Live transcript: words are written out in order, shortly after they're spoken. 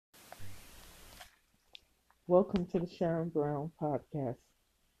Welcome to the Sharon Brown podcast.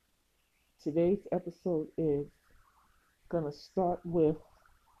 Today's episode is going to start with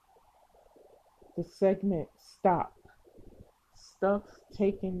the segment Stop. Stuff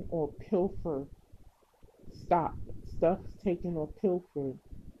taken or pilfered. Stop. Stuff taken or pilfered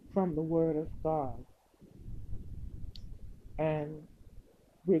from the Word of God. And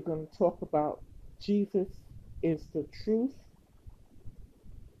we're going to talk about Jesus is the truth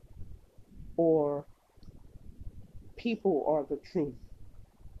or people are the truth.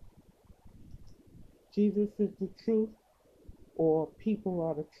 Jesus is the truth or people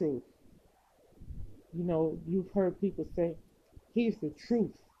are the truth. You know, you've heard people say, he's the truth.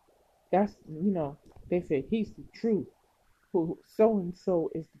 They say he's the truth. Who so and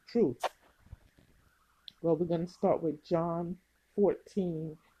so is the truth. Well, we're going to start with John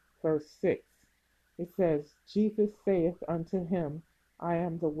 14, verse 6. It says, Jesus saith unto him, I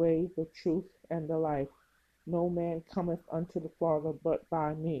am the way, the truth, and the life. No man cometh unto the Father but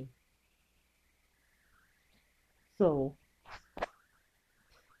by me. So,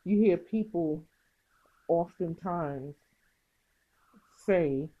 you hear people oftentimes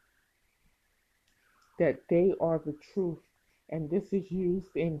say that they are the truth, and this is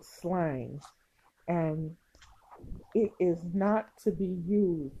used in slang, and it is not to be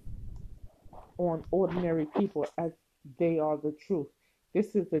used on ordinary people as they are the truth.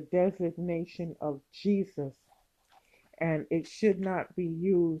 This is a designation of Jesus, and it should not be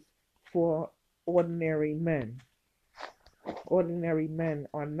used for ordinary men. Ordinary men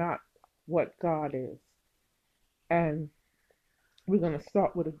are not what God is. And we're going to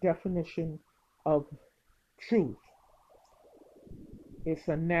start with a definition of truth. It's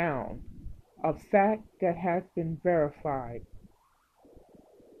a noun, a fact that has been verified.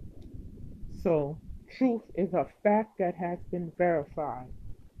 So, truth is a fact that has been verified.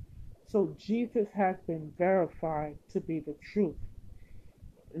 So, Jesus has been verified to be the truth.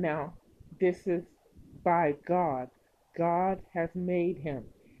 Now, this is by God. God has made him,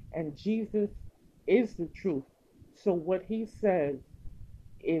 and Jesus is the truth. So, what he says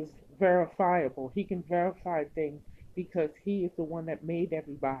is verifiable. He can verify things because he is the one that made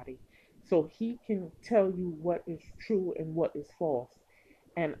everybody. So, he can tell you what is true and what is false.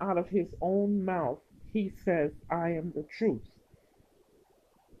 And out of his own mouth, he says, I am the truth.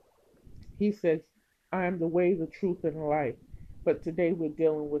 He says, I am the way, the truth, and the life. But today we're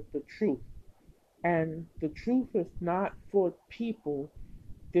dealing with the truth. And the truth is not for people.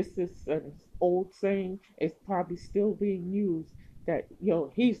 This is an old saying. It's probably still being used that,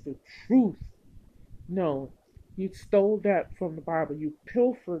 he's the truth. No, you stole that from the Bible. You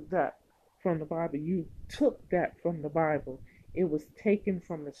pilfered that from the Bible. You took that from the Bible. It was taken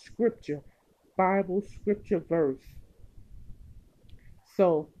from the scripture, Bible scripture verse.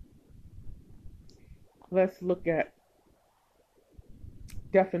 So let's look at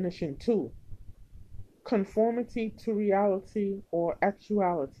definition 2. Conformity to reality or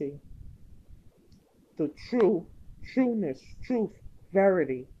actuality. The trueness, truth,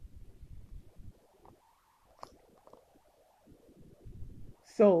 verity.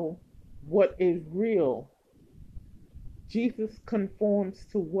 So what is real? Jesus conforms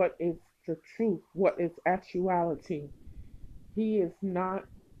to what is the truth, what is actuality. He is not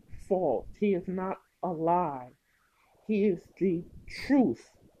false. He is not a lie. He is the truth.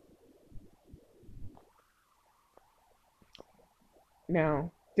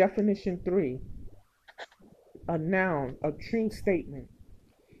 Now, definition 3. A noun, a true statement.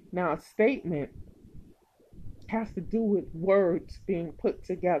 Now, a statement has to do with words being put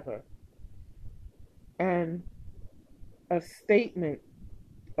together. And a statement,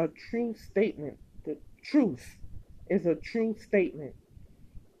 a true statement, the truth is a true statement.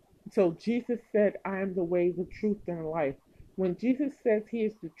 So Jesus said, I am the way, the truth, and the life. When Jesus says he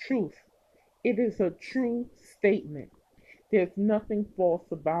is the truth, it is a true statement. There's nothing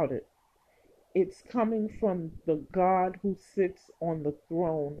false about it. It's coming from the God who sits on the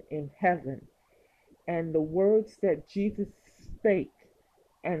throne in heaven. And the words that Jesus spake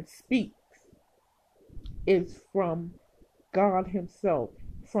and speaks is from God himself,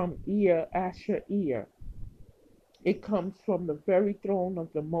 from ear, asher ear. It comes from the very throne of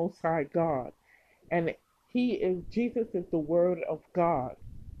the Most High God. And Jesus is the Word of God.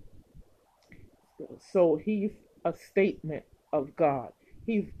 So he's a statement of God.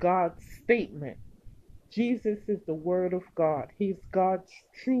 He's God's statement. Jesus is the Word of God. He's God's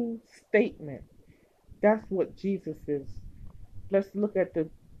true statement. That's what Jesus is. Let's look at the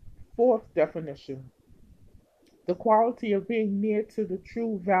 4th definition. The quality of being near to the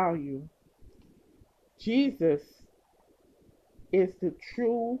true value. Jesus is the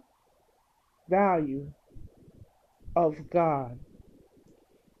true value of God.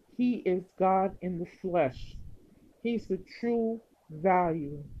 He is God in the flesh. He's the true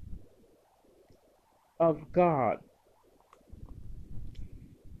value of God.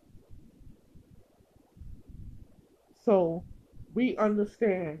 So we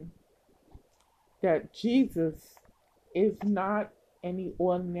understand that Jesus is not any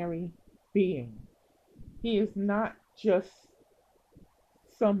ordinary being. He is not just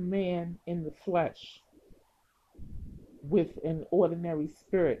some man in the flesh with an ordinary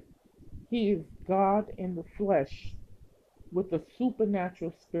spirit. He is God in the flesh with a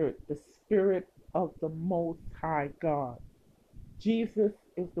supernatural spirit, the spirit of the Most High God. Jesus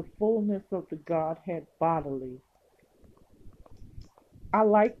is the fullness of the Godhead bodily. I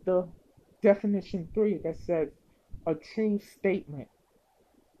like the definition 3 that says a true statement.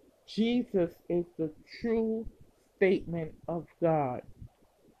 Jesus is the true statement of God.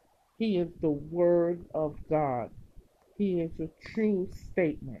 He is the Word of God. He is a true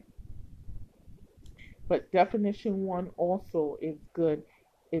statement. But definition 1 also is good.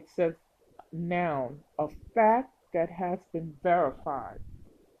 It says noun, a fact that has been verified.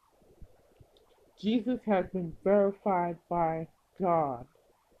 Jesus has been verified by God.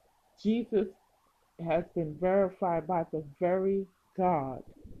 Jesus has been verified by the very God,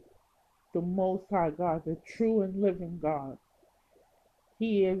 the Most High God, the true and living God.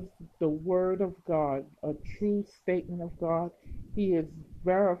 He is the Word of God, a true statement of God. He is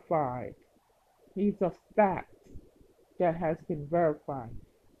verified. He's a fact that has been verified.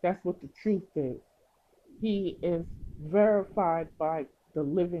 That's what the truth is. He is verified by the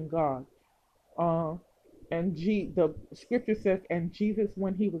living God. Uh, the scripture says, and Jesus,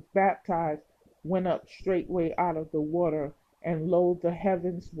 when he was baptized, went up straightway out of the water, and lo, the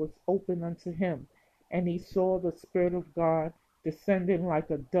heavens was open unto him, and he saw the Spirit of God descending like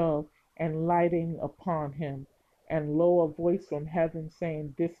a dove and lighting upon him. And lo, a voice from heaven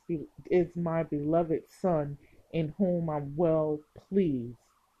saying, is my beloved Son, in whom I'm well pleased.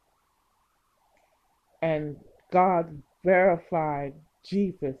 And God verified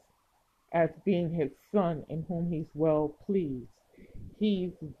Jesus as being his Son, in whom he's well pleased.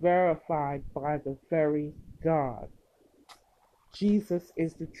 He's verified by the very God. Jesus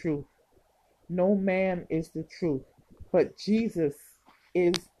is the truth. No man is the truth, but Jesus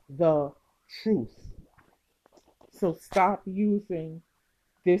is the truth. So stop using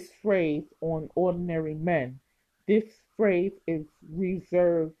this phrase on ordinary men. This phrase is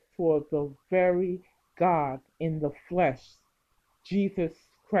reserved for the very God in the flesh, Jesus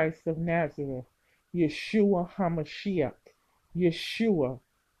Christ of Nazareth, Yeshua HaMashiach, Yeshua.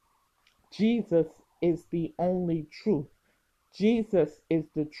 Jesus is the only truth. Jesus is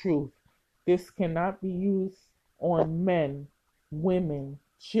the truth. This cannot be used on men, women,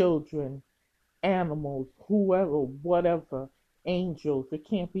 children, animals, whoever, whatever, angels. It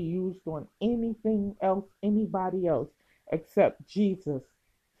can't be used on anything else, anybody else, except Jesus.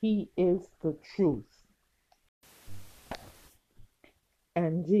 He is the truth.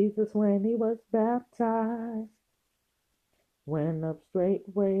 And Jesus, when he was baptized, went up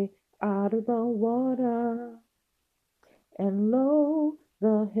straightway out of the water. And lo,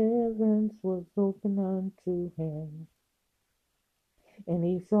 the heavens was open unto him. And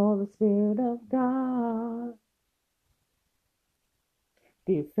he saw the Spirit of God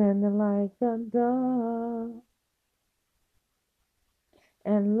descending like a dove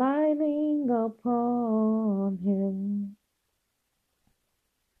and lighting upon him.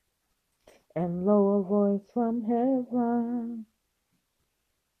 And lo, a voice from heaven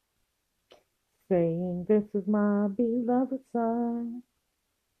saying, this is my beloved Son,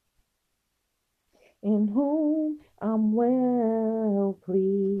 in whom I'm well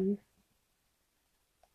pleased.